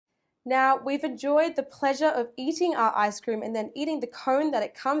Now, we've enjoyed the pleasure of eating our ice cream and then eating the cone that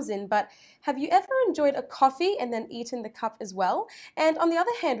it comes in, but have you ever enjoyed a coffee and then eaten the cup as well? And on the other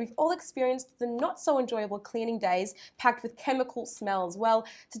hand, we've all experienced the not so enjoyable cleaning days packed with chemical smells. Well,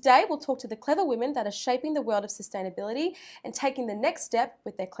 today we'll talk to the clever women that are shaping the world of sustainability and taking the next step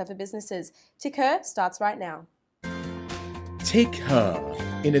with their clever businesses. Tick Her starts right now. Tick Her,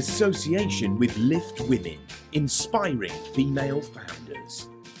 in association with Lift Women, inspiring female founders.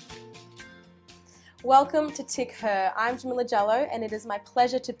 Welcome to Tick Her. I'm Jamila Jallo, and it is my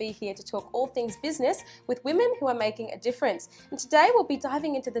pleasure to be here to talk all things business with women who are making a difference. And today we'll be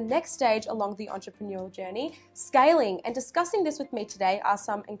diving into the next stage along the entrepreneurial journey, scaling. And discussing this with me today are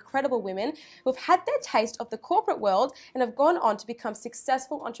some incredible women who've had their taste of the corporate world and have gone on to become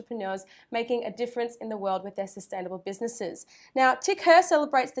successful entrepreneurs, making a difference in the world with their sustainable businesses. Now, Tick Her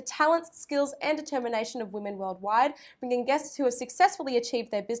celebrates the talents, skills, and determination of women worldwide, bringing guests who have successfully achieved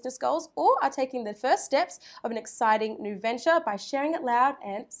their business goals or are taking the first steps of an exciting new venture by sharing it loud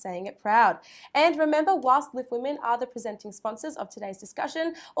and saying it proud. And remember, whilst Lift Women are the presenting sponsors of today's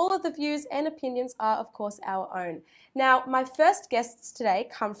discussion, all of the views and opinions are, of course, our own. Now, my first guests today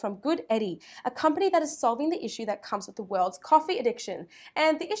come from Good Eddy, a company that is solving the issue that comes with the world's coffee addiction.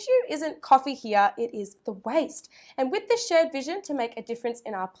 And the issue isn't coffee here, it is the waste. And with this shared vision to make a difference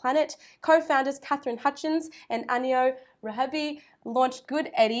in our planet, co-founders Catherine Hutchins and Anio Rahabi launched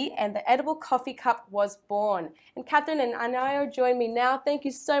Good Eddy, and the edible coffee cup was born. And Catherine and Anio join me now. Thank you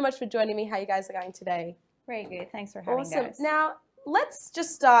so much for joining me. How you guys are going today? Very good. Thanks for having Awesome. us. Now, let's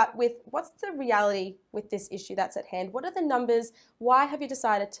just start with what's the reality with this issue that's at hand? What are the numbers? Why have you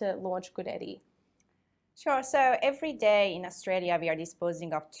decided to launch Good Eddy? Sure. So every day in Australia, we are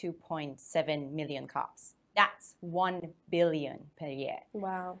disposing of 2.7 million cups. That's 1 billion per year.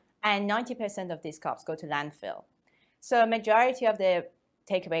 Wow. And 90% of these cups go to landfill. So majority of the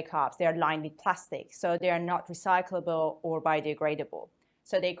takeaway cups, they are lined with plastic. So they are not recyclable or biodegradable.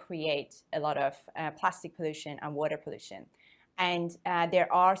 So they create a lot of plastic pollution and water pollution. And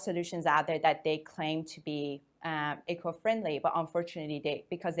there are solutions out there that they claim to be eco-friendly, but unfortunately,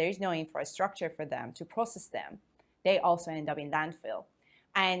 because there is no infrastructure for them to process them, they also end up in landfill.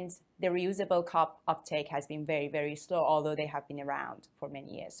 And the reusable cup uptake has been very, very slow, although they have been around for many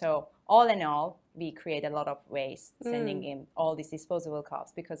years. So all in all, we create a lot of waste sending in all these disposable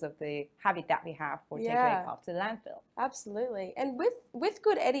cups because of the habit that we have for takeaway cups to the landfill. Absolutely. And with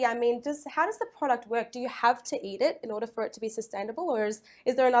Good Eddy, I mean, how does the product work? Do you have to eat it in order for it to be sustainable, or is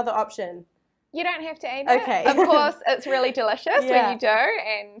there another option? You don't have to eat it. Okay. Of course, it's really delicious when you do.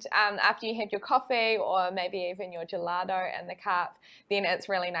 And after you have your coffee or maybe even your gelato in the cup, then it's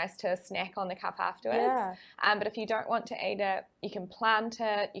really nice to snack on the cup afterwards. Yeah. But if you don't want to eat it, you can plant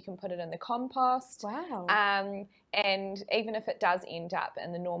it, you can put it in the compost. Wow. And even if it does end up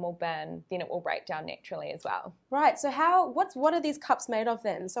in the normal bin, then it will break down naturally as well. Right. So what are these cups made of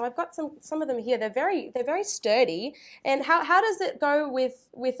then? So I've got some of them here. They're very sturdy. And how does it go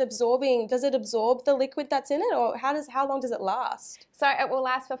with absorbing? Does it absorb the liquid that's in it, or how long does it last? So it will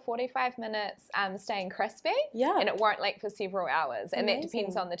last for 45 minutes, staying crispy. Yeah. And it won't leak for several hours. And that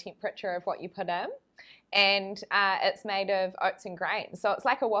depends on the temperature of what you put in. And it's made of oats and grains, so it's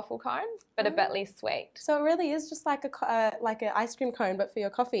like a waffle cone, but a bit less sweet. So it really is just like an ice cream cone, but for your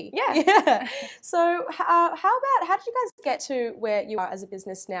coffee. Yeah. Yeah. So how did you guys get to where you are as a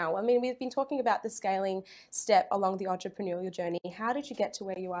business now? I mean, we've been talking about the scaling step along the entrepreneurial journey. How did you get to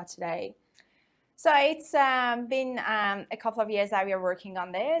where you are today? So it's been a couple of years that we are working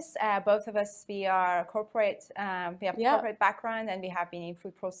on this. Both of us, we are corporate, we have corporate background, and we have been in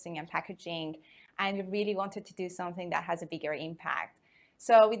food processing and packaging. And we really wanted to do something that has a bigger impact.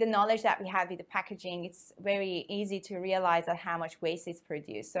 So with the knowledge that we had with the packaging, it's very easy to realize that how much waste is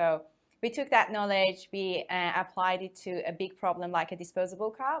produced. So we took that knowledge, we applied it to a big problem like a disposable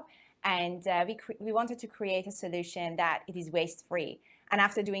cup, and we wanted to create a solution that it is waste-free. And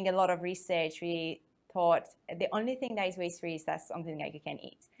after doing a lot of research, we thought the only thing that is waste-free is that something that you can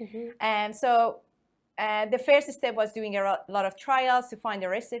eat. And so the first step was doing a lot of trials to find a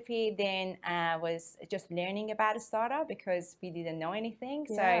recipe, then was just learning about a startup because we didn't know anything.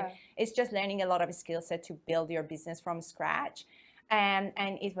 So it's just learning a lot of skill set to build your business from scratch. And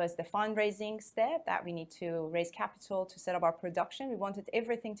it was the fundraising step that we need to raise capital to set up our production. We wanted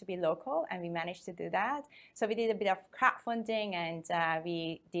everything to be local, and we managed to do that. So we did a bit of crowdfunding, and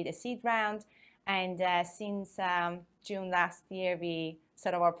we did a seed round. And since June last year, we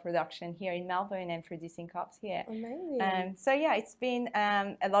set up our production here in Melbourne and producing cups here. Amazing. So yeah, it's been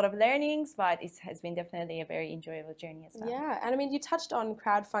a lot of learnings, but it has been definitely a very enjoyable journey as well. Yeah, and I mean, you touched on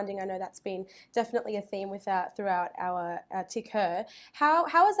crowdfunding. I know that's been definitely a theme throughout our Tick Her. How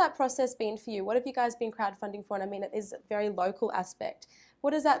has that process been for you? What have you guys been crowdfunding for? And I mean, it is a very local aspect.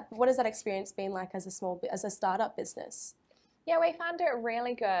 What has that experience been like as a startup business? Yeah, we found it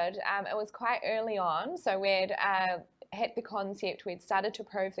really good. It was quite early on, so we'd hit the concept, we'd started to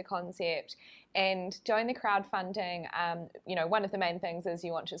prove the concept, and doing the crowdfunding, you know, one of the main things is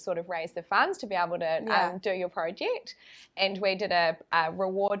you want to sort of raise the funds to be able to do your project. And we did a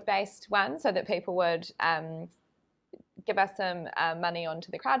reward-based one so that people would give us some money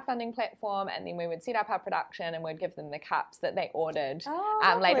onto the crowdfunding platform, and then we would set up our production and we'd give them the cups that they ordered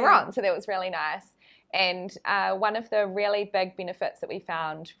later on. So that was really nice. And one of the really big benefits that we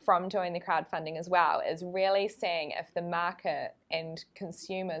found from doing the crowdfunding as well is really seeing if the market and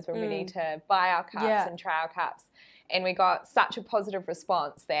consumers were ready to buy our cups and try our cups. And we got such a positive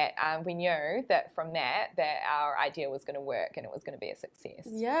response that we knew that from that our idea was going to work and it was going to be a success.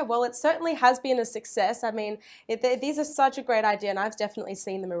 Yeah, well, it certainly has been a success. I mean, these are such a great idea, and I've definitely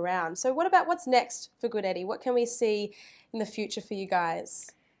seen them around. So what's next for Good Eddie? What can we see in the future for you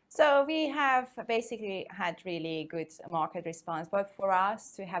guys? So we have basically had really good market response, but for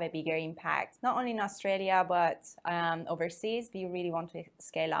us to have a bigger impact, not only in Australia, but overseas, we really want to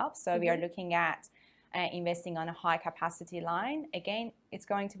scale up. So we are looking at investing on a high capacity line. Again, it's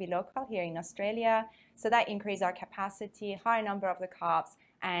going to be local here in Australia. So that increases our capacity, higher number of the cups,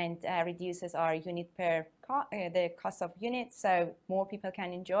 and reduces our the cost of units. So more people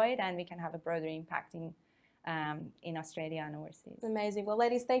can enjoy it, and we can have a broader impact in Australia and overseas. Amazing. Well,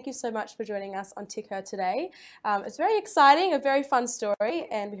 ladies, thank you so much for joining us on Tick Her today. It's very exciting, a very fun story,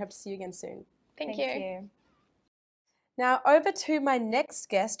 and we hope to see you again soon. Thank you. Now over to my next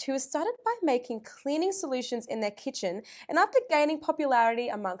guest, who has started by making cleaning solutions in their kitchen, and after gaining popularity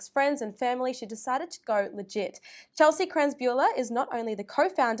amongst friends and family, she decided to go legit. Chelsea Kranzbuehler is not only the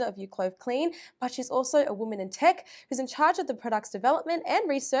co-founder of UClove Clean, but she's also a woman in tech who's in charge of the product's development and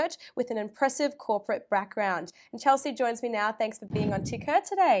research with an impressive corporate background. And Chelsea joins me now. Thanks for being on Tick Her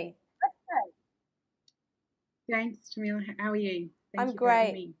today. Thanks, Jamila. How are you? I'm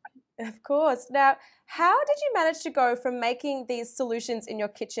great. Of course. Now, how did you manage to go from making these solutions in your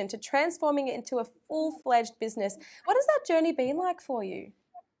kitchen to transforming it into a full-fledged business? What has that journey been like for you?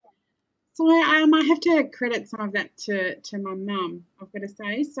 So I have to credit some of that to my mum, I've got to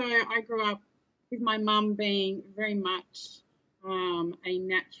say. So I grew up with my mum being very much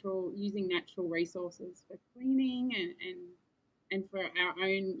using natural resources for cleaning and for our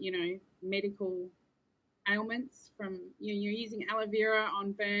own, medical ailments, from you're using aloe vera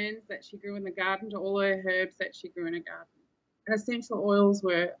on burns that she grew in the garden to all her herbs that she grew in a garden. And essential oils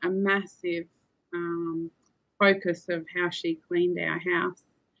were a massive focus of how she cleaned our house.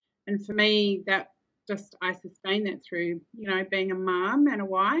 And for me, I sustained that through, being a mum and a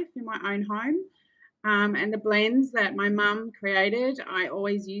wife in my own home. And the blends that my mum created, I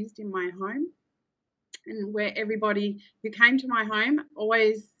always used in my home. And where everybody who came to my home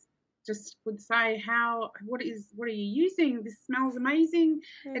always just would say, what are you using? This smells amazing.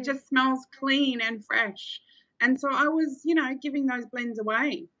 It just smells clean and fresh. And so I was, giving those blends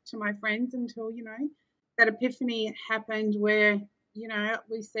away to my friends until, that epiphany happened where,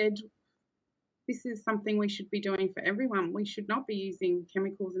 we said, this is something we should be doing for everyone. We should not be using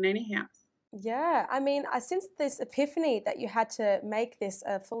chemicals in any house. Yeah, I mean, since this epiphany that you had to make this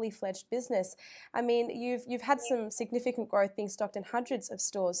a fully fledged business, I mean, you've had some significant growth being stocked in hundreds of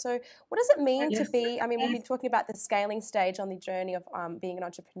stores. So what does it mean to be, we've been talking about the scaling stage on the journey of being an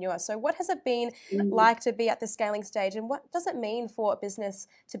entrepreneur. So what has it been like to be at the scaling stage, and what does it mean for a business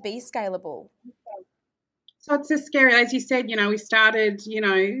to be scalable? So it's a scary, as you said, we started,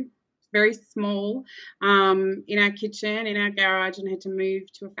 very small in our kitchen, in our garage, and had to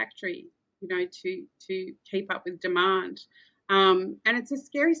move to a factory, to keep up with demand. And it's a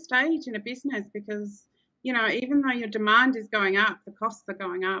scary stage in a business because, even though your demand is going up, the costs are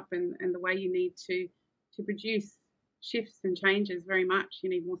going up, and the way you need to produce shifts and changes very much. You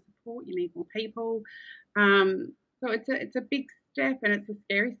need more support, you need more people. So it's a big step, and it's a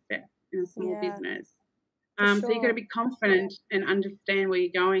scary step in a small business. So you've got to be confident and understand where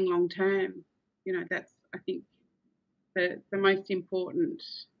you're going long term. That's, I think, the most important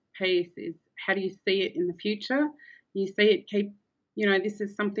piece is, how do you see it in the future? You see it this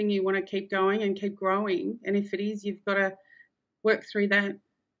is something you want to keep going and keep growing. And if it is, you've got to work through that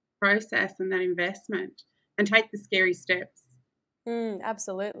process and that investment and take the scary steps.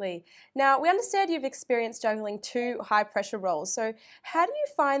 Absolutely. Now, we understand you've experienced juggling 2 high pressure roles. So, how do you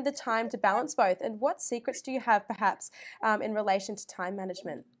find the time to balance both? And what secrets do you have, perhaps, in relation to time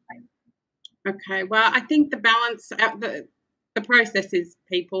management? Okay, well, I think the balance, the process is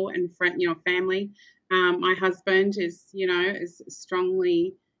people and family. My husband is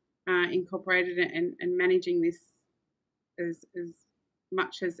strongly incorporated and managing this as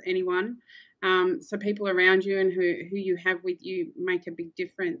much as anyone. So people around you and who you have with you make a big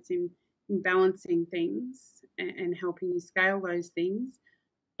difference in balancing things and helping you scale those things.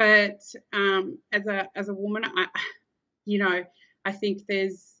 But as a woman, I think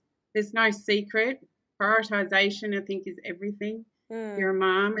there's no secret. Prioritization, I think, is everything. You're a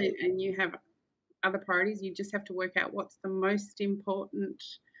mom and you have other priorities. You just have to work out what's the most important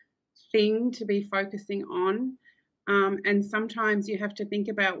thing to be focusing on. And sometimes you have to think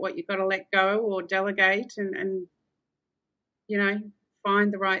about what you've got to let go or delegate and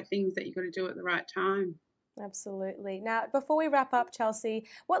find the right things that you've got to do at the right time. Absolutely. Now, before we wrap up, Chelsea,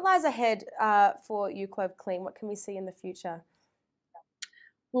 what lies ahead for UClove Clean? What can we see in the future?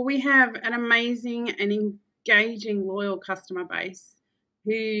 Well, we have an amazing and engaging, loyal customer base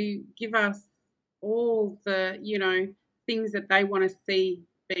who give us all the, things that they want to see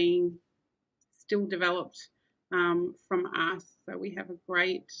being still developed from us. So we have a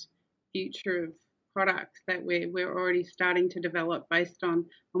great future of products that we're already starting to develop based on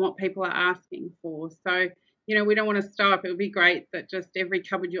what people are asking for. So, we don't want to stop. It would be great that just every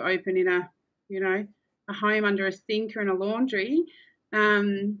cupboard you open in a home under a sink or in a laundry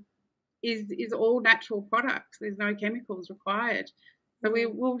is all natural products. There's no chemicals required. So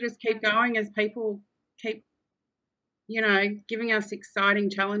we'll just keep going as people keep, giving us exciting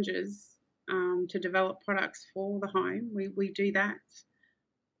challenges to develop products for the home. We do that.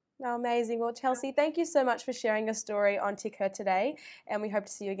 Oh, amazing. Well, Chelsea, thank you so much for sharing your story on Tick Her today, and we hope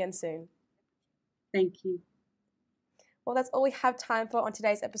to see you again soon. Thank you. Well, that's all we have time for on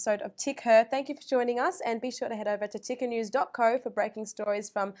today's episode of Tick Her. Thank you for joining us, and be sure to head over to tickernews.co for breaking stories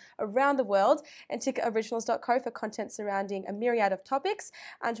from around the world and tickeroriginals.co for content surrounding a myriad of topics.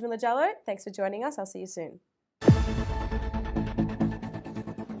 I'm Jamila Jallo. Thanks for joining us. I'll see you soon.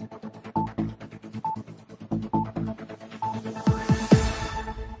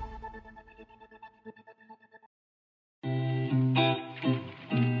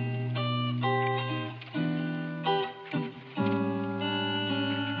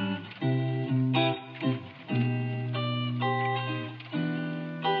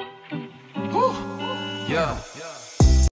 Yeah.